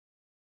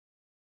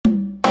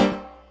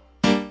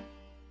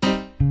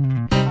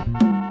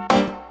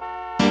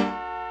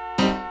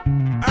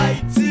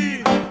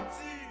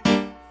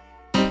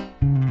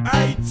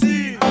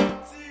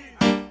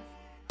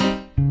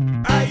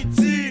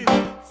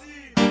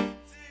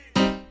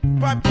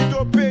pas quitter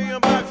au pays en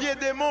bavier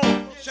des monts.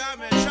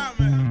 Jamais,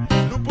 jamais.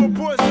 Nous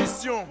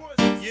propositions,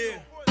 yeah.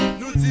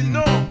 Nous dit non.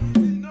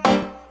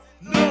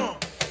 Non.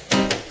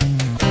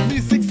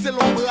 Musique c'est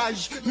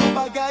l'ombrage, nos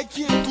bagailles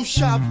qui est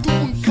touchable. Tout le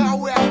monde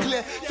kawé à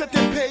clair, c'est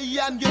un pays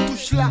à nous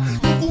touche là.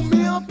 Nous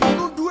goumé un peu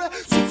nous doués,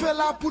 souffle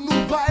là pour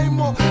nous bailler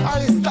mot.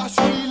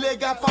 Arrestation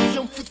illégale, pas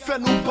j'aime fout faire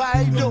nous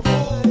bailler de haut.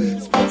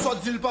 Sponsor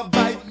dit le pas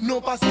bailler,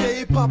 non parce qu'il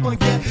est pas en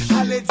guerre.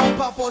 Allez dis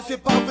papa,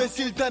 c'est pas vrai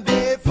s'il t'en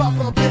des pas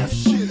en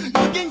perche.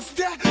 Nos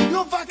gangsters,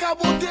 nos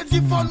vagabonds,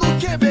 dit faut nous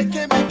kembe,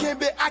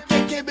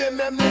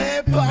 même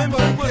les pas. Même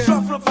si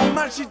j'offre le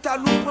mal, si t'as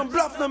loup, prends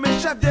bluff, non mais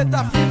chef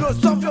d'état,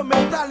 philosophe, yo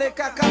métal et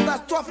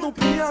catastrophe, nous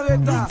plions en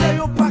retard. Nous c'est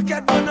un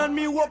paquet de bon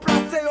ennemi, ou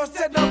placé, yo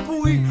c'est dans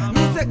pourri.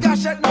 Nous c'est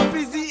cachette, nos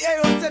fusil, et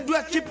yo c'est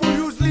douette qui pour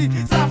use li.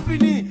 Ça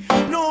finit,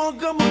 non, on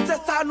grand monde,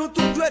 c'est ça, nous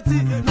tout douette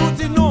dit. Nous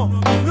dit non,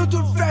 nous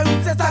tout fait,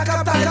 c'est ça,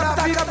 capta,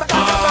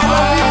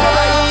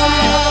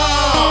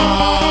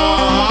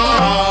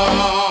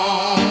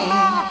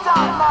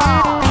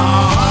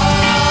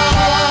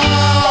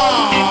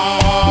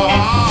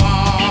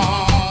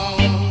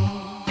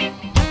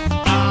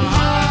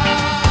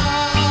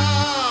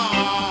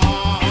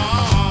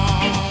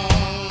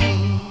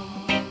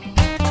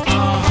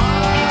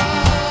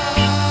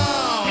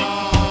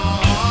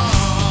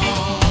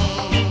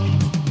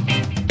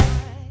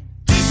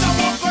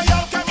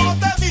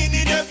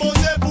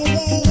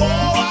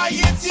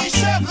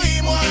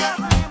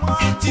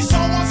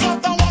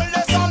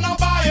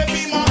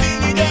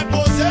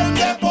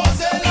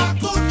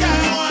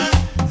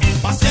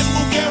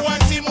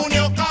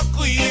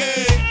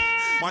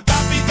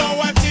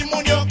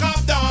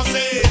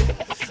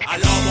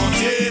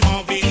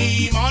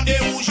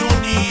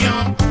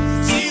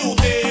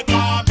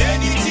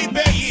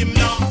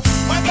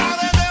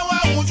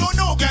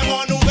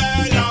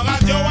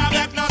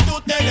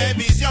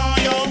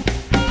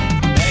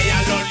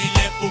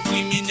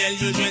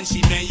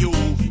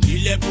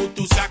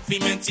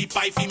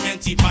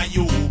 Fimenti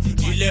payo,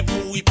 il est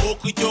pour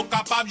hypocrite yo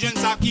capable jeune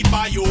ça qui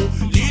payo,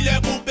 il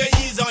est pour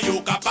paysan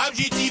yo capable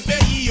j'y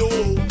pays yo,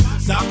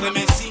 sacré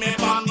merci mais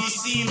pas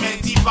d'ici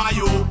mais ti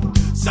payo,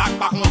 sac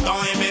pas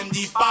content et même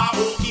dit pas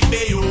au qui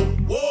payo,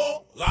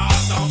 oh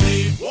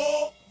rassemblé,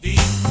 oh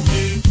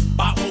vite,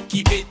 pas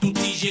occupé tout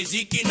dit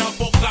Jésus qui n'a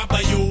pas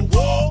crabayo,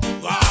 oh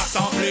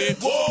rassemblé,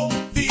 oh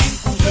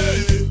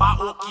vite, pas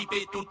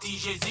occupé tout dit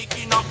Jésus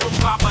qui n'a pas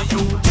crabayo,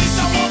 si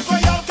ça mon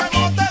croyant que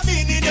mon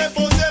devine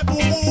déposé pour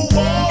oh,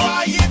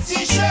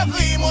 Haïti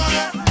chérie moi.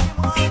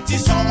 Si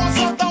son on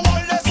s'entend, on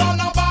laisse en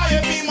bas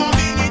et puis mon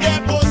vini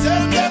déposer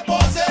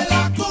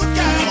la toute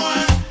guerre moi.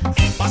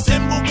 Passez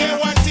m'bouquet,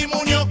 ouais, si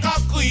mon yo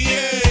cap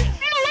crier.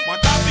 Moi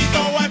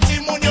t'habitant, ouais, si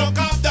mon yo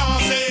cap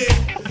danser.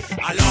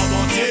 Alors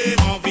bon Dieu,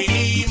 mon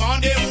vini, m'en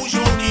dérouge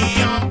aujourd'hui,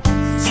 hein.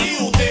 Si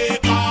ou t'es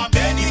pas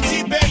béni,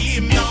 ti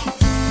pays, non.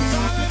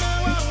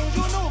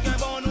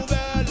 Bonne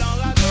nouvelle dans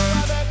la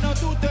avec dans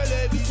toute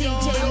télévision.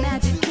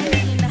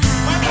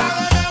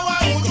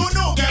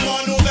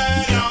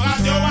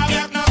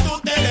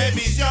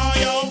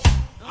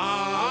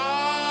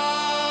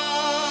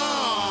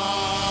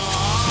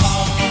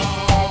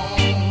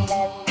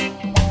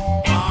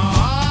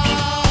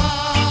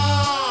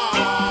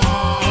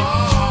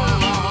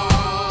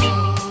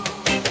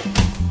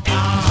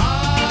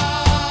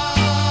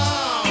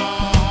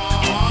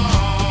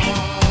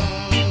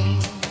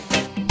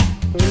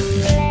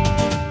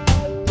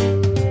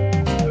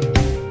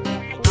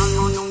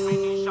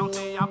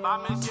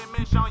 Monsieur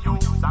méchant yo,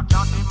 ça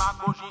dans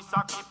démagogie,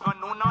 ça qui prend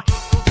nous dans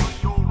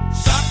hypocrite yo.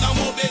 Ça dans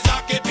mauvais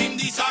acte et puis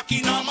m'dit ça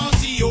qui n'a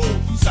menti yo.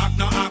 Ça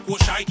dans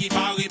accrochage qui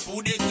paraît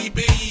pour détruire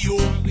pays yo.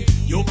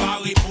 Yo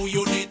paraît pour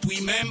yo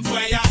détruire même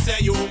frère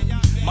y'a yo.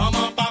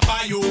 Maman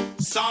papa yo,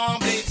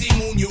 semble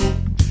timoun yo.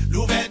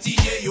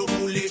 L'ouvertige yo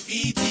pour les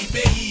filles ti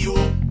pays yo.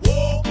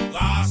 Oh,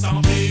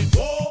 rassemblé,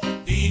 oh,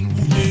 vin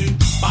coulé.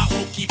 Pas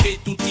occupé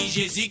tout ti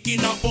Jésus qui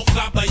n'a pas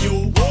crabé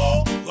yo.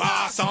 Oh,